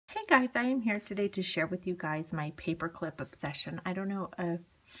guys, I am here today to share with you guys my paperclip obsession. I don't know if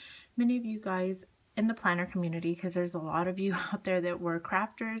many of you guys in the planner community, because there's a lot of you out there that were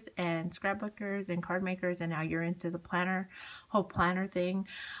crafters and scrapbookers and card makers, and now you're into the whole planner thing.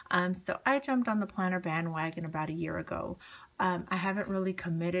 So I jumped on the planner bandwagon about a year ago. I haven't really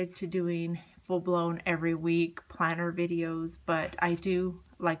committed to doing full-blown every week planner videos, but I do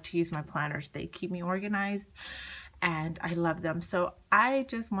like to use my planners. They keep me organized and I love them. So I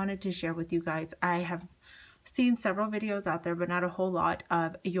just wanted to share with you guys, I have seen several videos out there, but not a whole lot,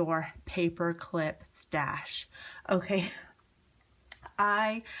 of your paperclip stash. Okay,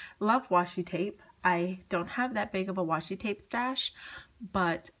 I love washi tape. I don't have that big of a washi tape stash,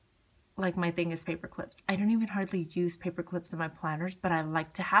 but like my thing is paper clips. I don't even hardly use paper clips in my planners, but I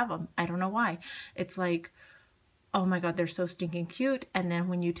like to have them. I don't know why. It's like, oh my God, they're so stinking cute. And then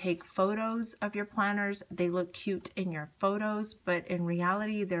when you take photos of your planners, they look cute in your photos, but in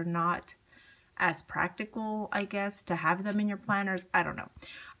reality, they're not as practical, I guess, to have them in your planners. I don't know.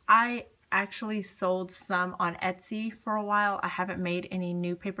 I actually sold some on Etsy for a while. I haven't made any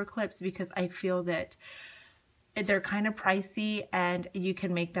new paper clips because I feel that they're kind of pricey and you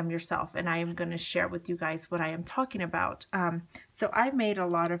can make them yourself, and I am going to share with you guys what I am talking about. So I made a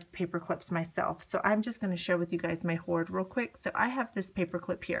lot of paper clips myself, so I'm just going to share with you guys my hoard real quick. So I have this paper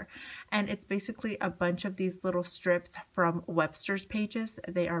clip here, and it's basically a bunch of these little strips from Webster's pages.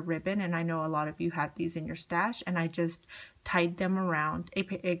 They are ribbon, and I know a lot of you have these in your stash, and I just tied them around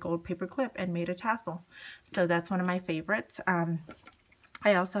a gold paper clip and made a tassel. So that's one of my favorites.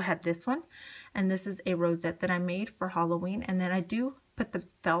 I also had this one, and this is a rosette that I made for Halloween, and then I do put the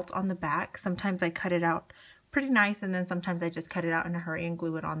felt on the back. Sometimes I cut it out pretty nice, and then sometimes I just cut it out in a hurry and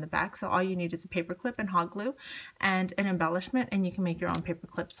glue it on the back. So all you need is a paper clip and hot glue and an embellishment, and you can make your own paper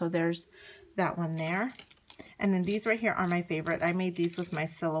clip. So there's that one there. And then these right here are my favorite. I made these with my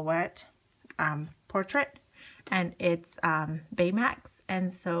silhouette portrait, and it's Baymax.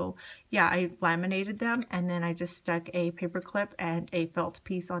 And so, yeah, I laminated them, and then I just stuck a paper clip and a felt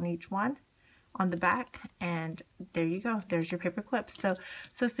piece on each one on the back, and there you go. There's your paper clips.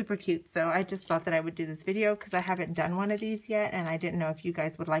 So super cute. So I just thought that I would do this video because I haven't done one of these yet, and I didn't know if you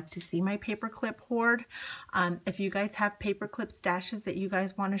guys would like to see my paper clip hoard. If you guys have paper clip stashes that you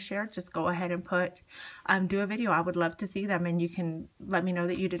guys want to share, just go ahead and do a video. I would love to see them, and you can let me know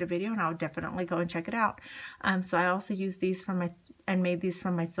that you did a video, and I'll definitely go and check it out. So I also used these made these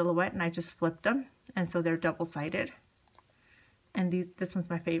from my silhouette, and I just flipped them, and so they're double-sided. And this one's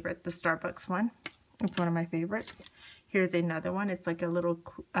my favorite, the Starbucks one. It's one of my favorites. Here's another one. It's like a little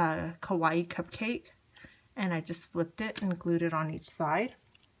kawaii cupcake. And I just flipped it and glued it on each side.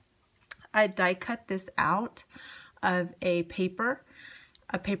 I die cut this out of a paper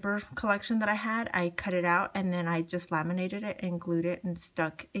collection that I had. I cut it out, and then I just laminated it and glued it and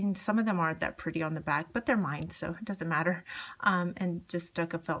stuck in. Some of them aren't that pretty on the back, but they're mine, so it doesn't matter. And just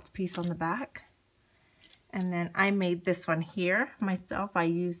stuck a felt piece on the back. And then I made this one here myself. I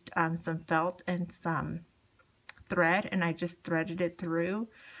used some felt and some thread, and I just threaded it through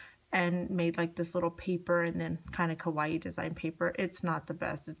and made like this little paper, and then kind of kawaii design paper. It's not the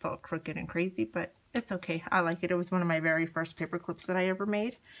best. It's all crooked and crazy, but it's okay. I like it. It was one of my very first paper clips that I ever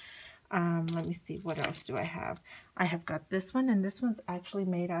made. Let me see. What else do I have? I have got this one, and this one's actually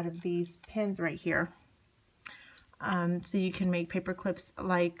made out of these pins right here. So you can make paper clips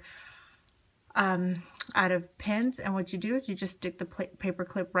like out of pins, and what you do is you just stick the paper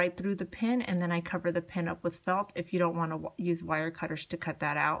clip right through the pin, and then I cover the pin up with felt if you don't want to use wire cutters to cut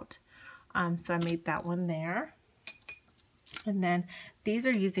that out. So I made that one there. And then these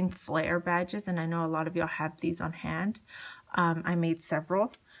are using flare badges, and I know a lot of y'all have these on hand. I made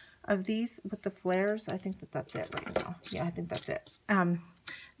several of these with the flares. I think that's it right now. Yeah, I think that's it.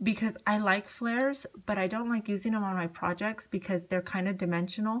 Because I like flares, but I don't like using them on my projects because they're kind of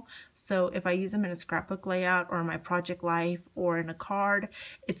dimensional. So if I use them in a scrapbook layout or in my project life or in a card,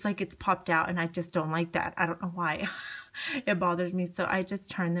 it's like it's popped out, and I just don't like that. I don't know why. It bothers me. So I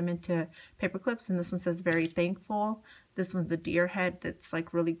just turn them into paper clips, and this one says very thankful. This one's a deer head that's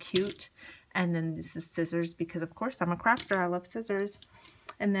like really cute. And then this is scissors because of course I'm a crafter. I love scissors.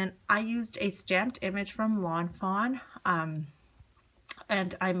 And then I used a stamped image from Lawn Fawn.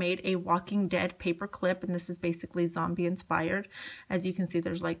 And I made a Walking Dead paper clip, and this is basically zombie inspired. As you can see,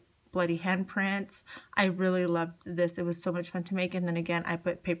 there's like bloody handprints. I really loved this. It was so much fun to make. And then again, I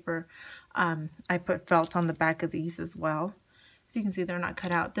put I put felt on the back of these as well. So you can see they're not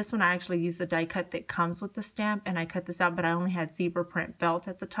cut out. This one I actually used a die cut that comes with the stamp, and I cut this out, but I only had zebra print felt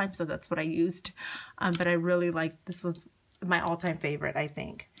at the time, so that's what I used. But I really liked this. Was my all-time favorite, I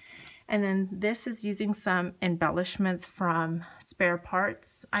think. And then this is using some embellishments from Spare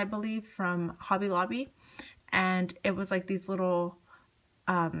Parts, I believe, from Hobby Lobby. And it was like these little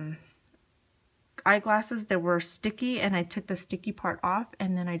eyeglasses that were sticky, and I took the sticky part off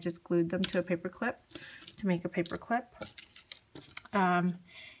and then I just glued them to a paper clip to make a paper clip.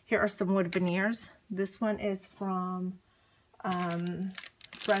 Here are some wood veneers. This one is from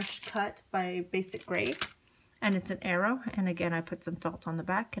Fresh Cut by Basic Grade, and it's an arrow, and again I put some felt on the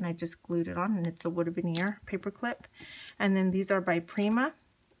back and I just glued it on, and it's a wood veneer paper clip. And then these are by Prima,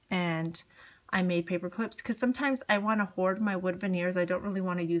 and I made paper clips because sometimes I want to hoard my wood veneers. I don't really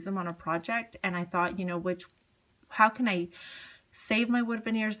want to use them on a project, and I thought, you know, how can I save my wood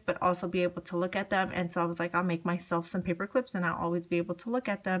veneers but also be able to look at them? And so I was like, I'll make myself some paper clips and I'll always be able to look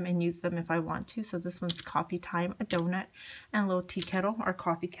at them and use them if I want to. So this one's Coffee Time, a donut, and a little tea kettle or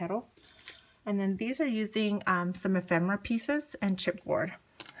coffee kettle. And then these are using some ephemera pieces and chipboard.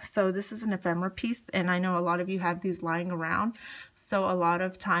 So this is an ephemera piece, and I know a lot of you have these lying around. So a lot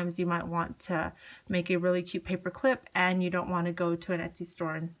of times you might want to make a really cute paper clip and you don't want to go to an Etsy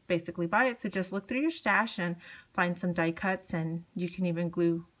store and basically buy it. So just look through your stash and find some die cuts, and you can even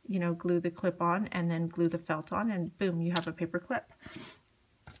glue, you know, glue the clip on and then glue the felt on, and boom, you have a paper clip.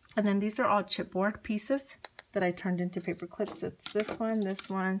 And then these are all chipboard pieces that I turned into paper clips. It's this one, this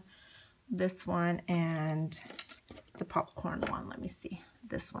one, this one, and the popcorn one. Let me see.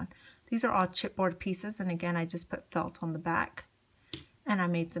 This one. These are all chipboard pieces, and again I just put felt on the back, and I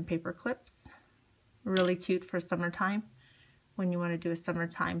made some paper clips. Really cute for summertime when you want to do a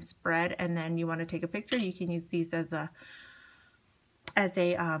summertime spread and then you want to take a picture. You can use these as a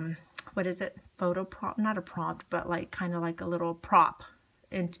what is it, photo prompt, not a prompt, but like kind of like a little prop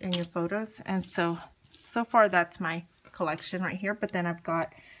in your photos. And so far that's my collection right here. But then I've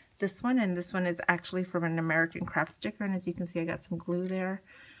got this one, and this one is actually from an American Craft sticker, and as you can see I got some glue there.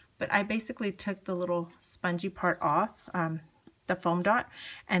 But I basically took the little spongy part off, the foam dot,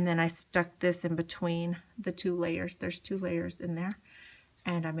 and then I stuck this in between the two layers. There's two layers in there,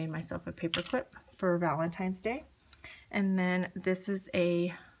 and I made myself a paper clip for Valentine's Day. And then this is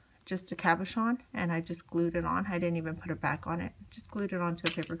just a cabochon, and I just glued it on. I didn't even put it back on it, just glued it onto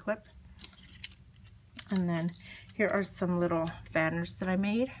a paper clip. And then here are some little banners that I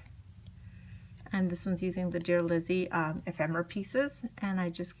made. And this one's using the Dear Lizzie ephemera pieces, and I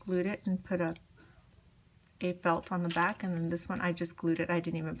just glued it and put a felt on the back. And then this one I just glued it. I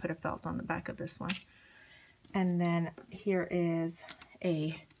didn't even put a felt on the back of this one. And then here is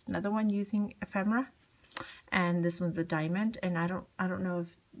another one using ephemera, and this one's a diamond. And I don't know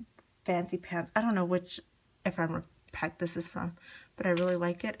if Fancy Pants, I don't know which ephemera pack this is from, but I really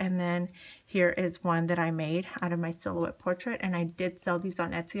like it. And then here is one that I made out of my silhouette portrait, and I did sell these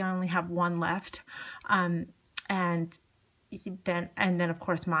on Etsy. I only have one left, and then of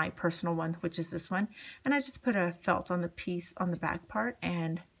course my personal one, which is this one, and I just put a felt on the piece on the back part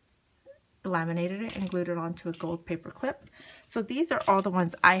and laminated it and glued it onto a gold paper clip. So these are all the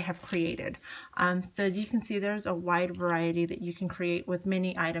ones I have created. So as you can see, there's a wide variety that you can create with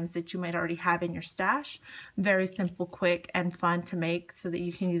many items that you might already have in your stash. Very simple, quick, and fun to make so that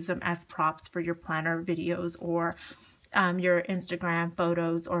you can use them as props for your planner videos or your Instagram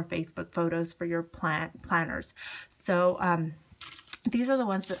photos or Facebook photos for your planners. So these are the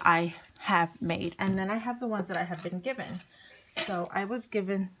ones that I have made, and then I have the ones that I have been given. So I was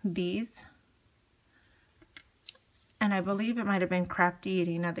given these, and I believe it might have been Crafty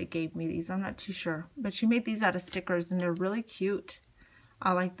Irina that gave me these. I'm not too sure, but she made these out of stickers, and they're really cute.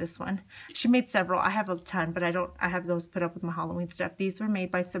 I like this one. She made several. I have a ton, but I have those put up with my Halloween stuff. These were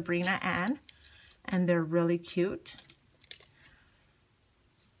made by Sabrina Ann, and they're really cute.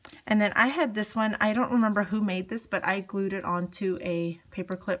 And then I had this one. I don't remember who made this, but I glued it onto a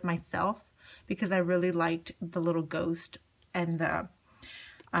paper clip myself because I really liked the little ghost and the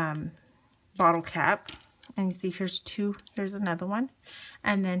bottle cap. And you see here's another one,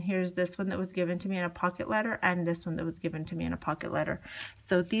 and then here's this one that was given to me in a pocket letter, and this one that was given to me in a pocket letter.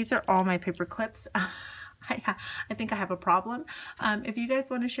 So these are all my paper clips. I think I have a problem. If you guys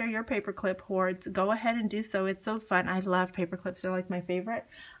want to share your paper clip hoards, go ahead and do so. It's so fun. I love paper clips. They're like my favorite.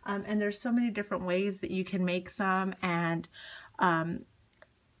 And there's so many different ways that you can make some, and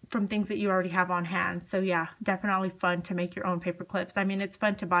from things that you already have on hand. So yeah, definitely fun to make your own paper clips. I mean, it's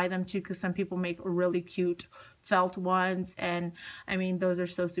fun to buy them too, because some people make really cute felt ones, and I mean, those are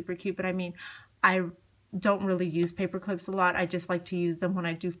so super cute. But I mean, I don't really use paper clips a lot. I just like to use them when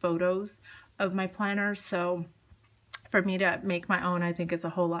I do photos of my planners. So for me to make my own, I think is a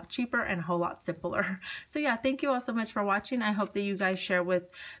whole lot cheaper and a whole lot simpler. So yeah, thank you all so much for watching. I hope that you guys share with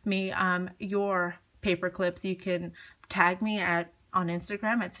me your paper clips. You can tag me at on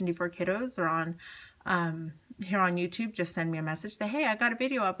Instagram at Cindy4Kiddos, or on here on YouTube, just send me a message. Say, hey, I got a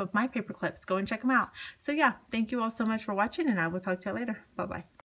video up of my paper clips. Go and check them out. So yeah, thank you all so much for watching, and I will talk to you later. Bye-bye.